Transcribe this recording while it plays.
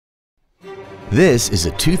This is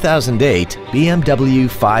a 2008 BMW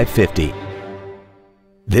 550.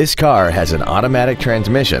 This car has an automatic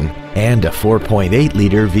transmission and a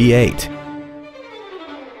 4.8-liter V8.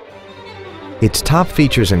 Its top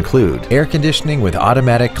features include air conditioning with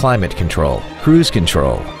automatic climate control, cruise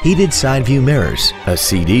control, heated side view mirrors, a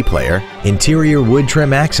CD player, interior wood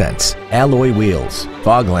trim accents, alloy wheels,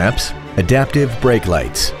 fog lamps, adaptive brake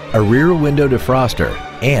lights, a rear window defroster,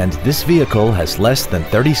 and this vehicle has less than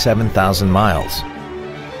 37,000 miles.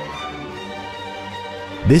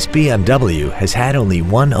 This BMW has had only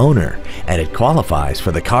one owner, and it qualifies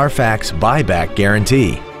for the Carfax buyback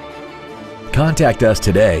guarantee. Contact us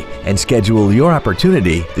today and schedule your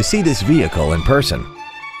opportunity to see this vehicle in person.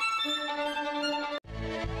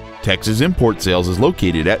 Texas Import Sales is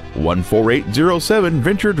located at 14807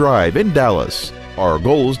 Venture Drive in Dallas. Our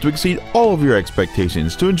goal is to exceed all of your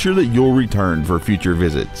expectations to ensure that you'll return for future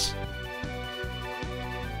visits.